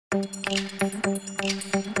From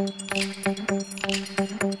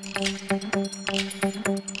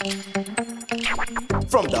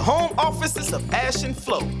the home offices of Ash and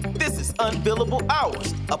Flo, this is Unbillable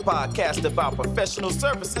Hours, a podcast about professional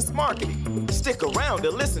services marketing. Stick around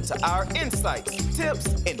to listen to our insights, tips,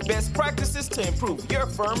 and best practices to improve your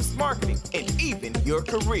firm's marketing and even your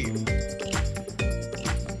career.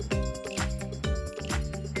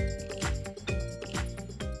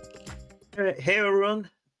 Hey everyone,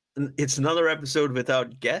 it's another episode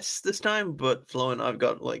without guests this time, but Flo and I've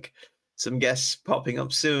got some guests popping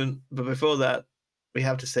up soon. But before that, we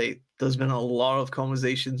have to say there's been a lot of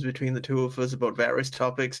conversations between the two of us about various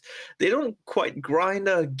topics. They don't quite grind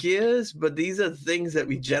our gears, but these are things that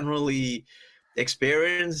we generally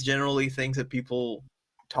experience, generally things that people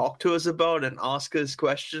talk to us about and ask us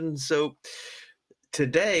questions. So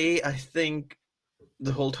today, I think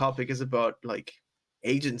the whole topic is about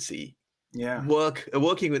agency. Yeah.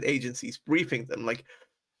 Working with agencies, briefing them,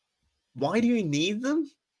 why do you need them?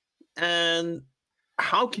 And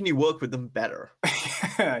how can you work with them better?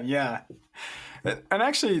 Yeah. And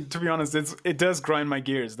actually, to be honest, it does grind my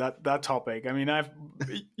gears, that topic. I mean,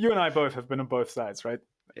 you and I both have been on both sides, right?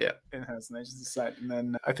 Yeah. In-house and agency side. And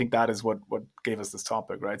then I think that is what gave us this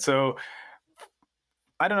topic, right? So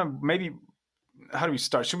I don't know, maybe how do we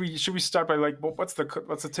start? Should we start by what's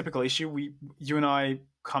the typical issue you and I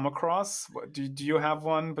come across? Do you have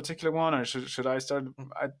one particular one, or should I start?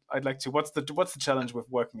 I'd like to. What's the challenge with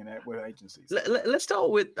working with agencies? Let's start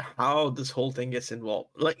with how this whole thing gets involved.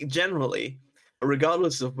 Generally,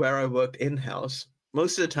 regardless of where I worked in-house,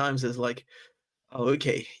 most of the times it's oh,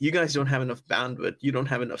 okay, you guys don't have enough bandwidth, you don't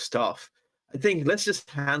have enough staff. I think let's just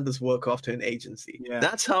hand this work off to an agency. Yeah.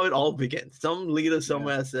 That's how it all begins. Some leader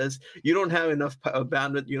somewhere says, you don't have enough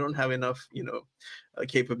bandwidth, you don't have enough,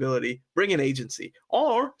 capability, bring an agency.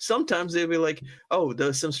 Or sometimes they'll be like, oh,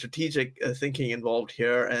 there's some strategic thinking involved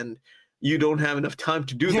here, and you don't have enough time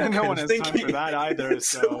to do that. No one has time for that either.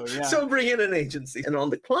 So bring in an agency. And on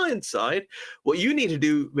the client side, what you need to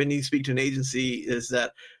do when you speak to an agency is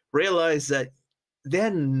that realize that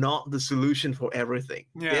they're not the solution for everything.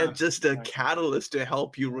 Yeah, they're just a catalyst to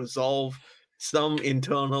help you resolve some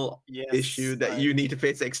internal issue that you need to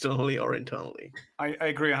face externally or internally. I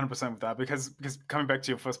agree 100% with that, because coming back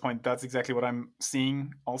to your first point, that's exactly what I'm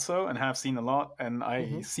seeing also and have seen a lot, and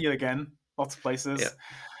I see it again, lots of places. Yeah.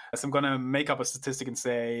 So I'm going to make up a statistic and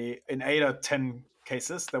say in 8 out of 10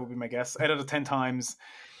 cases, that would be my guess, 8 out of 10 times,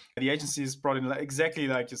 the agency is brought in exactly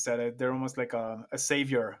like you said, they're almost like a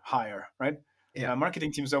savior hire, right? Yeah,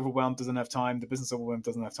 marketing team's overwhelmed, doesn't have time. The business overwhelmed,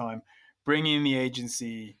 doesn't have time. Bring in the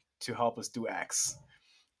agency to help us do X.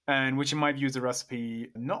 And which in my view is a recipe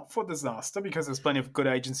not for disaster, because there's plenty of good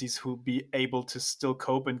agencies who'll be able to still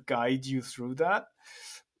cope and guide you through that.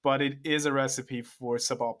 But it is a recipe for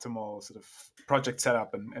suboptimal sort of project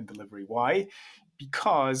setup and delivery. Why?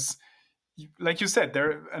 Because, like you said,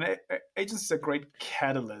 agencies are great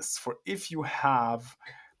catalysts for if you have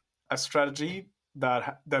a strategy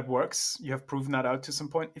that works, you have proven that out to some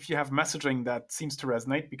point. If you have messaging that seems to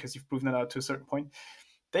resonate because you've proven that out to a certain point,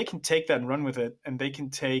 they can take that and run with it, and they can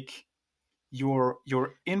take your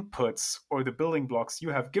inputs or the building blocks you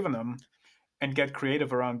have given them and get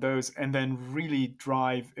creative around those, and then really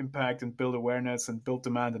drive impact and build awareness and build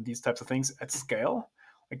demand and these types of things at scale.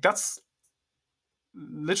 That's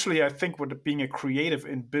literally, I think, what being a creative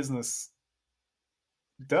in business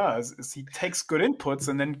does, is he takes good inputs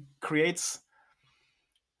and then creates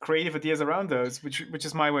creative ideas around those, which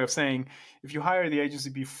is my way of saying, if you hire the agency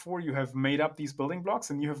before you have made up these building blocks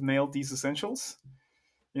and you have nailed these essentials,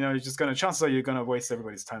 you're just chances are you're going to waste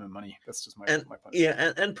everybody's time and money. That's just my point.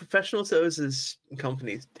 Yeah, and professional services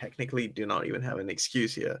companies technically do not even have an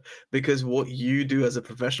excuse here, because what you do as a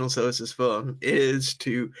professional services firm is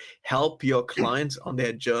to help your clients on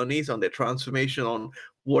their journeys, on their transformation, on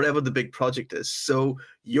whatever the big project is. So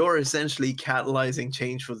you're essentially catalyzing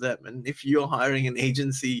change for them. And if you're hiring an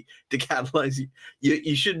agency to catalyze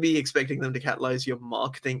you should be expecting them to catalyze your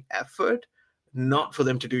marketing effort, not for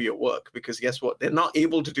them to do your work, because guess what? They're not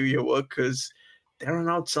able to do your work because they're an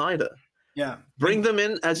outsider. Yeah. Bring them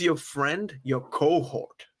in as your friend, your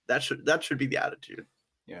cohort. That should be the attitude.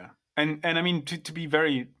 Yeah. And I mean, to be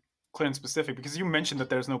very clear and specific, because you mentioned that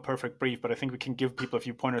there's no perfect brief, but I think we can give people a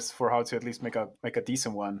few pointers for how to at least make a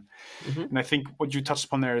decent one. Mm-hmm. And I think what you touched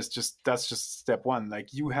upon there is that's just step one.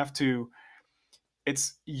 You have to,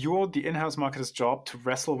 it's the in-house marketer's job to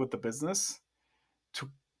wrestle with the business, to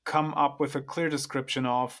come up with a clear description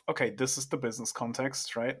of, okay, this is the business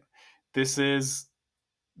context, right? This is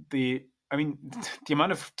the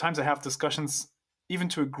amount of times I have discussions, even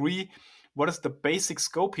to agree what is the basic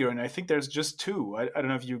scope here? And I think there's just two. I don't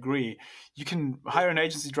know if you agree. You can hire an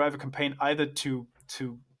agency to drive a campaign either to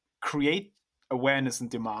create awareness and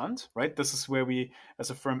demand, right? This is where we, as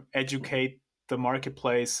a firm, educate the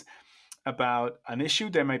marketplace about an issue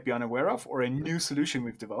they might be unaware of or a new solution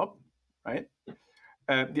we've developed, right?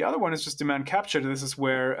 The other one is just demand capture. This is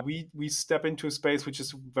where we step into a space which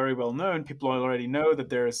is very well known. People already know that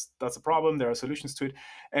that's a problem. There are solutions to it,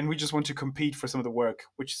 and we just want to compete for some of the work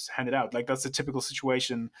which is handed out. Like that's a typical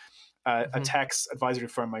situation a tax advisory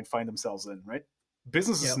firm might find themselves in, right?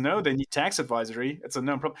 Businesses know they need tax advisory. It's a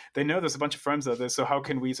known problem. They know there's a bunch of firms out there. So how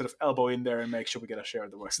can we sort of elbow in there and make sure we get a share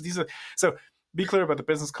of the work? So be clear about the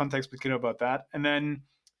business context. Be clear about that, and then.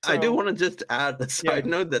 So, I do want to just add a side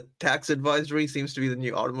note that tax advisory seems to be the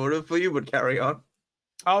new automotive for you, but carry on.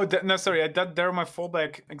 Oh, no, sorry. They're my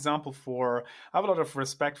fallback example for. I have a lot of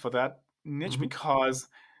respect for that niche because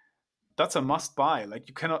that's a must buy. Like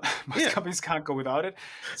you cannot, most companies can't go without it.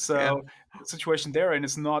 So the situation they're in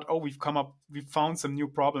is not, we found some new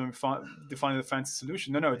problem, defined a fancy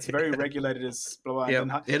solution. No, it's very regulated. It's blah, blah.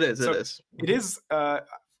 Yeah, it is. It is.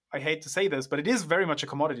 I hate to say this, but it is very much a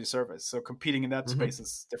commodity service. So competing in that space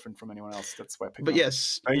is different from anyone else. That's why I picked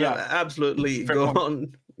yes, absolutely go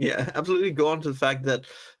on. Yeah, absolutely go on to the fact that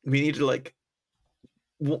we need to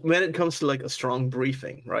when it comes to a strong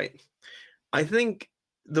briefing, right? I think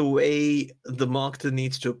the way the marketer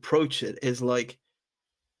needs to approach it is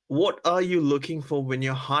what are you looking for when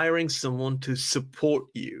you're hiring someone to support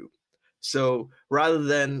you? So rather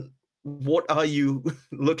than what are you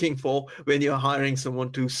looking for when you're hiring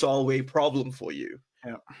someone to solve a problem for you?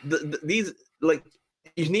 Yeah. These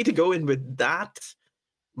you need to go in with that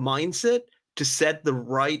mindset to set the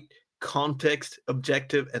right context,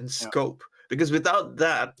 objective, and scope. Because without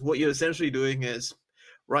that, what you're essentially doing is,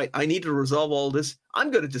 right, I need to resolve all this. I'm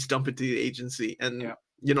going to just dump it to the agency, and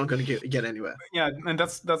you're not going to get anywhere. Yeah, and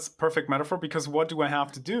that's perfect metaphor, because what do I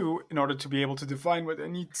have to do in order to be able to define whether I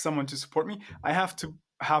need someone to support me? I have to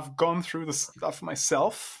have gone through the stuff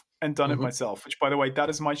myself and done it myself, which, by the way, that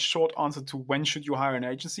is my short answer to when should you hire an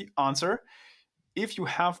agency. Answer: if you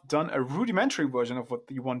have done a rudimentary version of what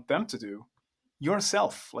you want them to do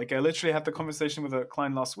yourself. I literally had the conversation with a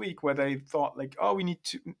client last week where they thought we need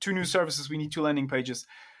two new services, we need 2 landing pages.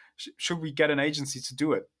 Should we get an agency to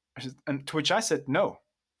do it? And to which I said, no,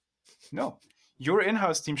 your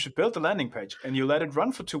in-house team should build the landing page and you let it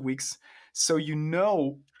run for 2 weeks so you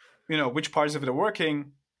know which parts of it are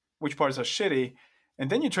working, which parts are shitty, and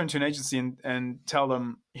then you turn to an agency and tell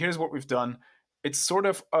them, here's what we've done. It's sort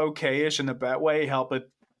of okay-ish in a bad way. Help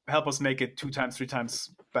us make it 2 times, 3 times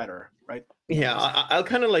better, right? Yeah, I'll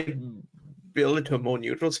kind of build it to a more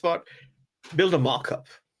neutral spot. Build a mock-up.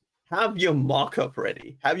 Have your mock-up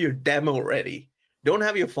ready. Have your demo ready. Don't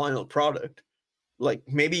have your final product.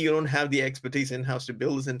 Maybe you don't have the expertise in-house to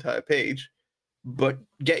build this entire page, but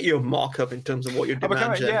get your mock-up in terms of what your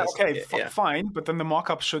demand gen is. Fine. But then the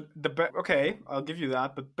mock-up should I'll give you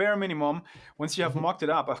that. But bare minimum, once you have mocked it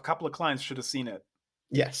up, a couple of clients should have seen it.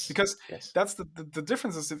 Yes. Because that's the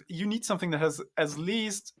difference is if you need something that has at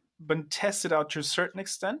least been tested out to a certain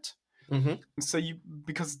extent. So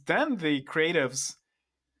because then the creatives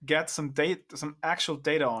get some actual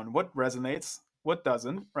data on what resonates, what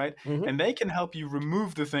doesn't, right? And they can help you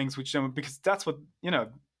remove the things which don't, because that's what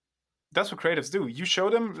creatives do. You show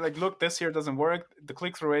them look, this here doesn't work, the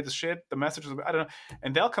click-through rate is shit, the messages, I don't know,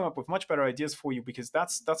 and they'll come up with much better ideas for you because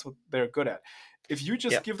that's what they're good at. If you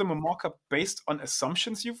just give them a mock-up based on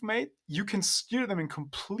assumptions you've made, you can steer them in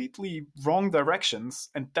completely wrong directions,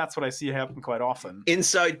 and that's what I see happen quite often.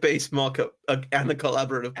 Insight-based mock-up and the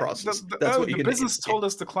collaborative process. That's what the business told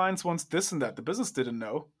us the clients wants this and that. The business didn't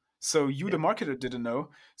know. So you, the marketer, didn't know.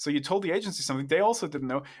 So you told the agency something they also didn't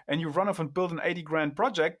know, and you run off and build an 80 grand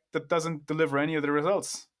project that doesn't deliver any of the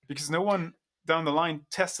results because no one down the line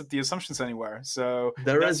tested the assumptions anywhere. So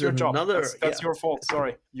that's your job. That's your fault.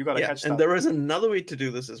 Sorry, you got to catch that. And there is another way to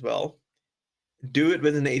do this as well. Do it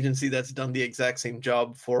with an agency that's done the exact same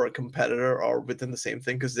job for a competitor or within the same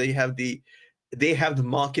thing, because they have the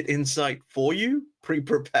market insight for you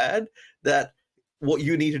pre-prepared that what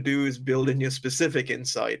you need to do is build in your specific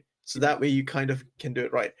insight. So that way you kind of can do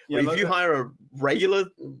it right. Yeah, but if you hire a regular,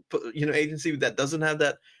 agency that doesn't have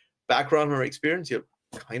that background or experience, you're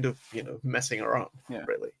kind of, messing around. Yeah,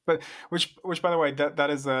 really. But which by the way,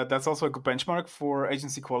 that's also a good benchmark for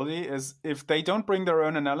agency quality is if they don't bring their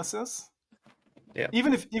own analysis. Yeah.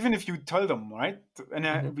 Even if you tell them, right,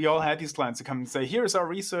 and we all had these clients to come and say, here's our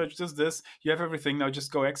research, this, you have everything, now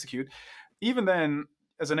just go execute. Even then,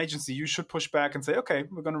 as an agency, you should push back and say, okay,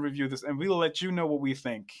 we're going to review this and we'll let you know what we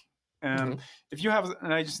think. If you have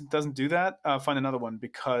an agency that doesn't do that, find another one,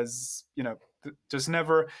 because there's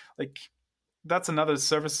never like, that's another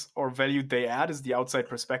service or value they add, is the outside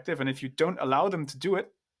perspective. And if you don't allow them to do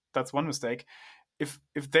it, that's one mistake. If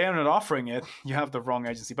they are not offering it, you have the wrong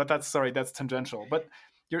agency. But that's tangential. But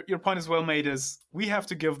your point is well made, is we have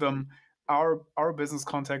to give them our business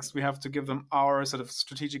context, we have to give them our sort of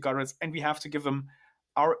strategic guidelines, and we have to give them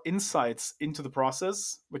our insights into the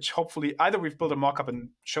process, which hopefully either we've built a mock-up and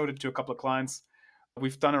showed it to a couple of clients,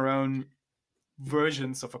 we've done our own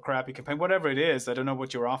versions of a crappy campaign, whatever it is. I don't know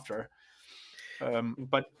what you're after.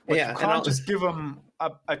 But you can't just give them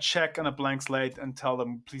a check and a blank slate and tell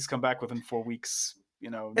them, please come back within 4 weeks.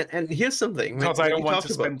 And here's something, because I don't want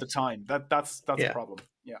to spend the time. That's a problem.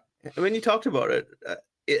 Yeah. When you talked about it,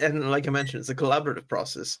 and like I mentioned, it's a collaborative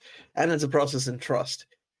process, and it's a process in trust.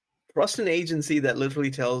 Trust an agency that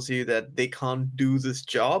literally tells you that they can't do this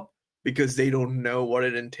job because they don't know what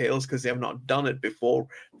it entails, because they have not done it before,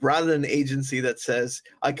 rather than an agency that says,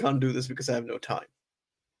 I can't do this because I have no time.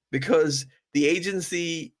 Because the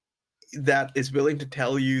agency that is willing to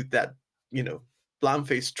tell you that,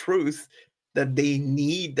 blam-faced truth, that they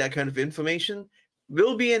need that kind of information,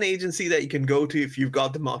 will be an agency that you can go to if you've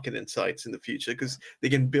got the market insights in the future, because they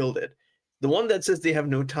can build it. The one that says they have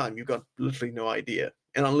no time, you've got literally no idea.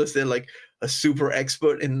 And unless they're like a super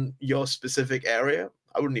expert in your specific area,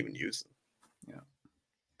 I wouldn't even use them.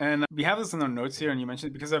 And we have this in our notes here, and you mentioned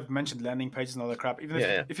it because I've mentioned landing pages and all that crap. Even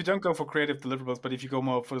if you don't go for creative deliverables, but if you go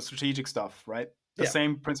more for the strategic stuff, right? The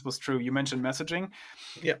same principle is true. You mentioned messaging.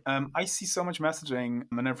 Yeah. I see so much messaging,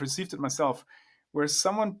 and I've received it myself, where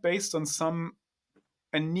someone, based on some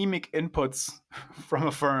anemic inputs from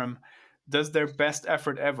a firm, does their best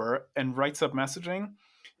effort ever and writes up messaging,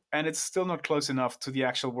 and it's still not close enough to the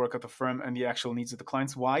actual work of the firm and the actual needs of the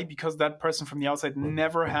clients. Why? Because that person from the outside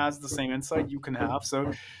never has the same insight you can have.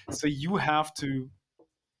 So you have to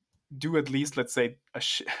do at least, let's say, a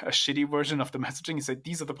shitty version of the messaging. You say,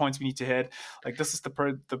 these are the points we need to hit. Like, this is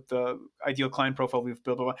the ideal client profile we've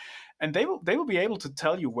built, and they will be able to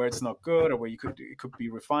tell you where it's not good or where it could be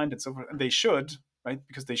refined and so forth. And they should, right?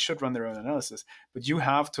 Because they should run their own analysis. But you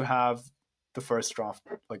have to have the first draft,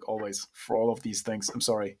 like always, for all of these things. I'm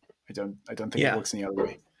sorry, I don't think it works any other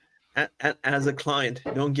way. And as a client,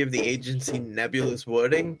 don't give the agency nebulous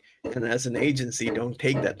wording, and as an agency, don't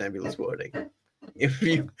take that nebulous wording. If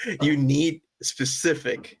you need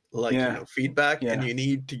specific feedback, and you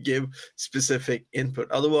need to give specific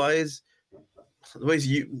input, otherwise it's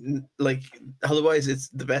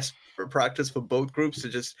the best practice for both groups to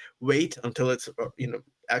just wait until it's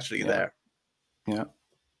actually there. Yeah.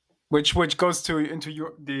 Which goes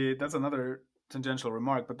into that's another tangential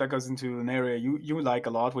remark, but that goes into an area you like a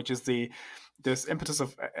lot, which is this impetus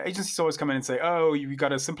of agencies always come in and say, oh, you got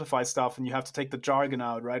to simplify stuff and you have to take the jargon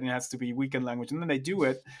out, right? And it has to be weekend language, and then they do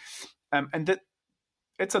it, and that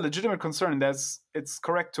it's a legitimate concern. It's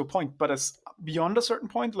correct to a point, but as beyond a certain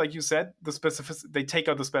point, like you said, they take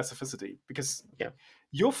out the specificity, because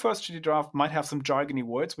your first shitty draft might have some jargony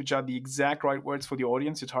words, which are the exact right words for the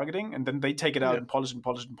audience you're targeting, and then they take it out and polish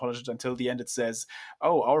it until the end it says,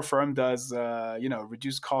 oh, our firm does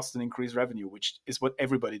reduce cost and increase revenue, which is what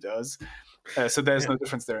everybody does. So there's no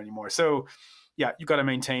difference there anymore. So you got to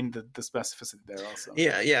maintain the specificity there also.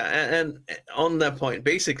 And on that point,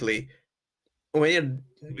 basically,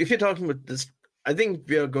 if you're talking about this, I think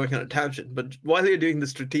we are going on a tangent, but while you're doing the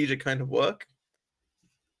strategic kind of work,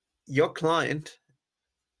 your client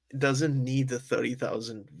doesn't need the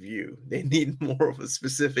 30,000 view. They need more of a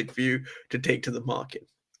specific view to take to the market.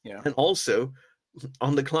 Yeah. And also,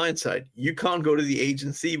 on the client side, you can't go to the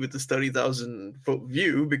agency with this 30,000 foot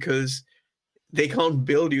view, because they can't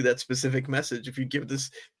build you that specific message. If you give this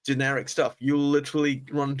generic stuff, you'll literally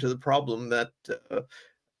run into the problem that a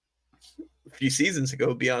few seasons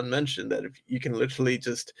ago Beyond mentioned, that if you can literally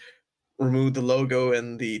just remove the logo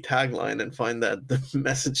and the tagline and find that the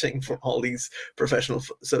messaging for all these professional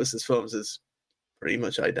services firms is pretty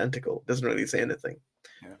much identical. It doesn't really say anything.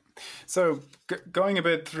 Yeah. So going a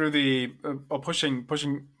bit through or pushing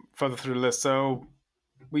further through the list. So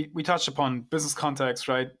we touched upon business context,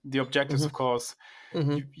 right? The objectives, of course.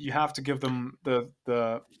 You have to give them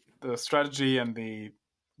the strategy, and the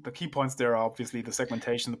key points there are obviously the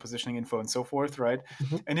segmentation, the positioning info, and so forth, right?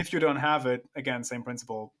 And if you don't have it, again, same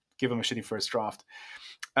principle, give them a shitty first draft.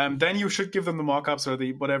 Then you should give them the mock-ups or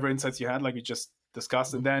the whatever insights you had, like we just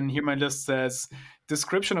discussed. And then here my list says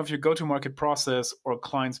description of your go-to-market process or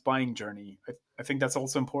client's buying journey. I think that's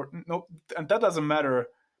also important. No, and that doesn't matter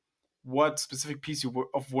what specific piece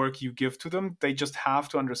of work you give to them. They just have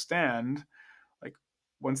to understand, like,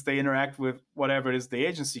 once they interact with whatever it is the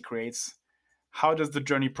agency creates, how does the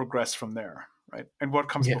journey progress from there, right? And what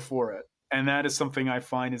comes before it? And that is something I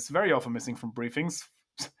find is very often missing from briefings.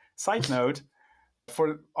 Side note,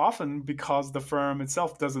 for often because the firm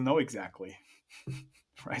itself doesn't know exactly,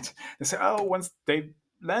 right? They say, oh, once they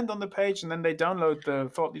land on the page and then they download the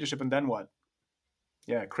thought leadership and then what?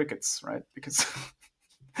 Yeah, crickets, right? Because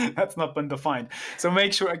that's not been defined. So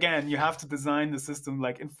make sure, again, you have to design the system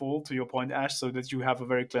like in full, to your point, Ash, so that you have a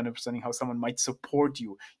very clear understanding how someone might support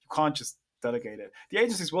you. You can't just delegate it. The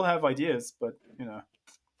agencies will have ideas, but no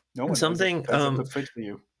one knows if that's a good fit for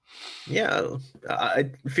you. Yeah,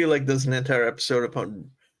 I feel like there's an entire episode upon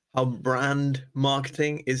how brand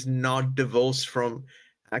marketing is not divorced from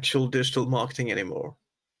actual digital marketing anymore.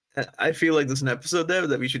 I feel like there's an episode there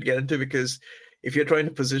that we should get into, because if you're trying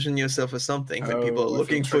to position yourself as something, when people are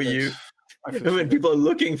looking for you, people are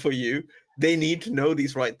looking for you, they need to know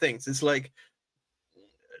these right things. It's like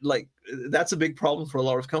that's a big problem for a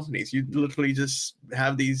lot of companies. You literally just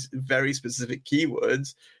have these very specific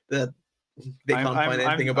keywords that they can't find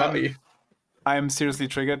anything about you. I am seriously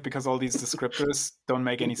triggered because all these descriptors don't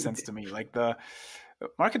make any sense to me. Like, the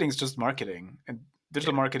marketing is just marketing, and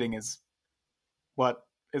digital marketing is what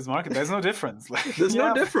is marketing. There's no difference. Like, there's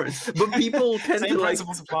no difference, but people tend same to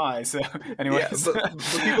principles apply. So anyway, but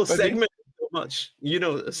people segment so much. They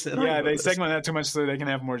segment that too much so they can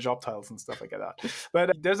have more job titles and stuff like that.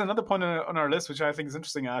 But there's another point on our list which I think is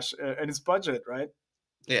interesting, Ash, and it's budget, right?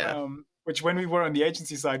 Yeah. Which when we were on the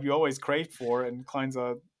agency side, we always craved for, and clients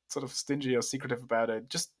are sort of stingy or secretive about it.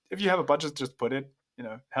 Just if you have a budget, just put it.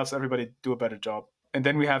 Helps everybody do a better job. And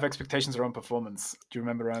then we have expectations around performance. Do you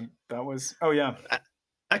remember around that was? Oh yeah.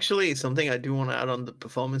 Actually, something I do want to add on the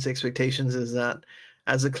performance expectations is that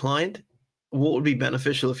as a client, what would be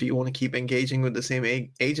beneficial if you want to keep engaging with the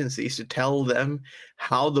same agencies, to tell them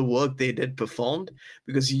how the work they did performed.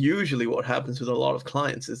 Because usually what happens with a lot of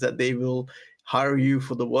clients is that they will hire you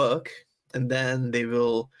for the work, and then they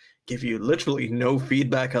will give you literally no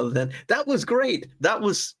feedback other than, that was great, that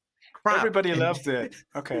was crap. Everybody loved it.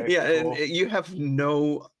 Okay. Yeah, cool. And you have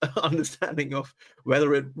no understanding of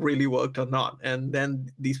whether it really worked or not. And then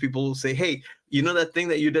these people will say, hey, that thing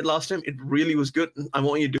that you did last time, it really was good, I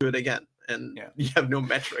want you to do it again. And you have no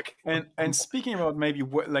metric. And speaking about maybe,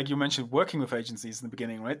 like you mentioned, working with agencies in the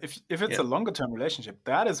beginning, right? If it's a longer term relationship,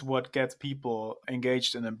 that is what gets people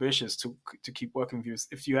engaged and ambitious to keep working with you.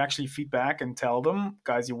 If you actually feedback and tell them,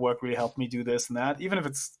 guys, your work really helped me do this and that, even if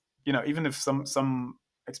it's even if some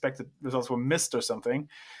expected results were missed or something,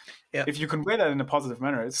 if you convey that in a positive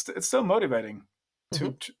manner, it's still motivating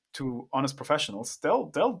to honest professionals.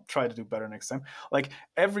 They'll try to do better next time. Like,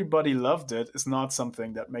 everybody loved it is not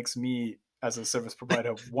something that makes me as a service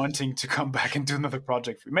provider wanting to come back and do another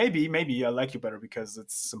project. Maybe I like you better because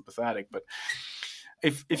it's sympathetic, but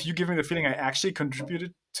if you give me the feeling I actually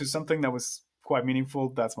contributed to something that was quite meaningful,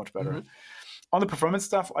 that's much better. On the performance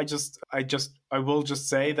stuff, I will just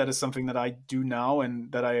say that is something that I do now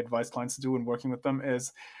and that I advise clients to do in working with them,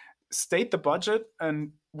 is state the budget,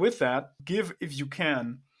 and with that, give, if you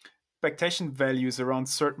can, expectation values around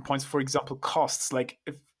certain points. For example, costs. Like,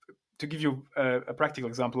 to give you a practical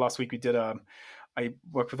example, last week I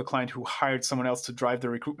worked with a client who hired someone else to drive the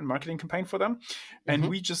recruitment marketing campaign for them, and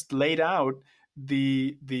we just laid out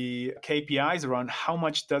the KPIs around how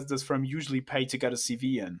much does this firm usually pay to get a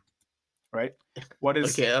CV in, right? What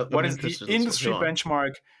is the industry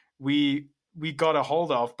benchmark we got a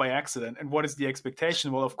hold of by accident, and what is the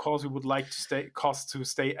expectation? Well, of course, we would like to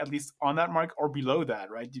stay at least on that mark or below that,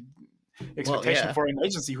 right? Expectation for an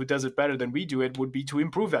agency who does it better than we do it would be to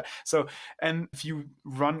improve that. So, and if you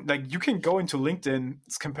run, like, you can go into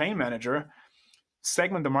LinkedIn's campaign manager,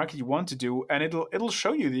 segment the market you want to do, and it'll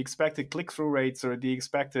show you the expected click-through rates or the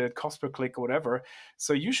expected cost per click or whatever.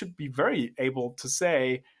 So you should be very able to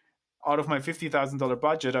say, out of my $50,000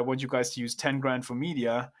 budget, I want you guys to use 10 grand for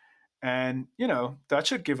media. And, that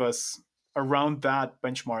should give us around that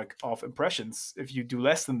benchmark of impressions. If you do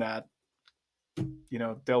less than that,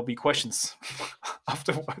 there'll be questions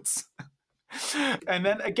afterwards. And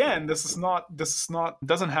then again, this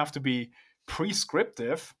doesn't have to be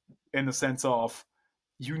prescriptive in the sense of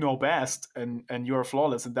you know best and you're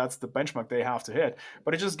flawless and that's the benchmark they have to hit.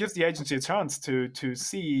 But it just gives the agency a chance to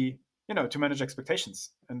see, to manage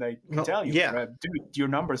expectations. And they can tell you, dude, your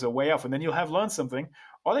numbers are way off. And then you'll have learned something.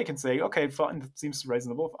 Or they can say, okay, fine, that seems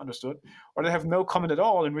reasonable, understood. Or they have no comment at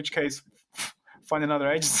all, in which case, find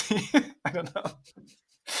another agency. I don't know.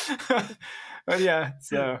 But yeah,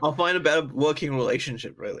 so I'll find a better working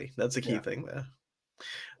relationship, really. That's a key thing there.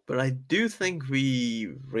 But I do think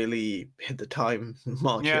we really hit the time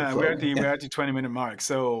mark. Yeah, we're at the 20-minute mark.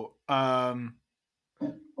 So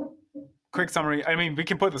quick summary. I mean, we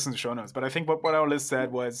can put this in the show notes, but I think what our list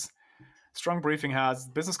said was strong briefing has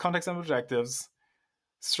business context and objectives,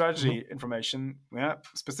 strategy information,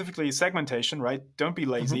 specifically segmentation, right? Don't be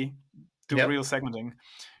lazy. Do real segmenting.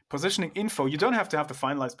 Positioning info. You don't have to have the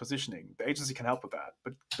finalized positioning. The agency can help with that,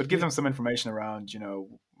 but give them some information around,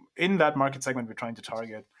 in that market segment we're trying to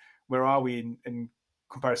target, where are we in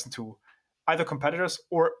comparison to either competitors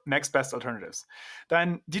or next best alternatives.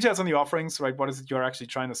 Then details on the offerings, right? What is it you're actually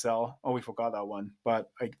trying to sell? Oh, we forgot that one, but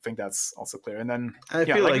I think that's also clear. And then, I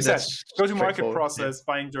feel like you said, go-to-market process,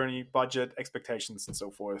 buying journey, budget, expectations, and so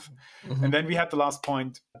forth. And then we had the last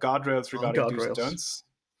point, guardrails regarding do's and don'ts,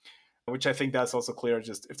 which I think that's also clear.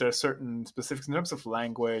 Just if there are certain specifics in terms of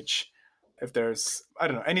language, if there's, I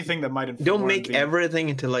don't know, anything that might inform. Don't make everything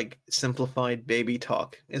into like simplified baby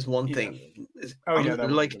talk is one thing.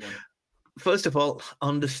 First of all,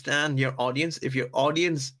 understand your audience. If your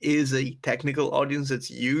audience is a technical audience that's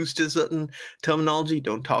used to certain terminology,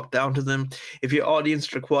 don't talk down to them. If your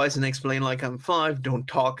audience requires an explain like I'm 5, don't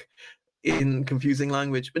talk in confusing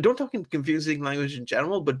language. But don't talk in confusing language in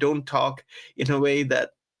general, but don't talk in a way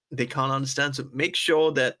that they can't understand. So make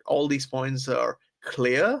sure that all these points are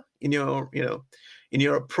clear in your, in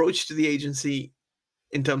your approach to the agency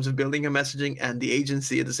in terms of building your messaging, and the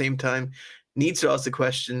agency at the same time needs to ask the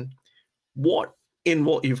question, what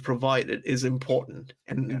you've provided is important,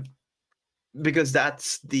 and because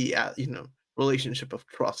that's the relationship of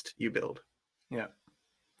trust you build. Yeah,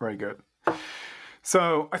 very good.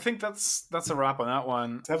 So I think that's a wrap on that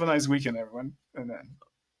one. Have a nice weekend, everyone, and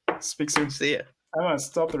then speak soon. See ya. I'm gonna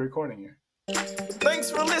stop the recording here.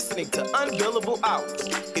 Thanks for listening to Unbillable Hours.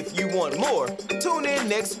 If you want more, tune in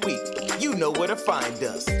next week. You know where to find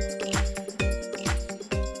us.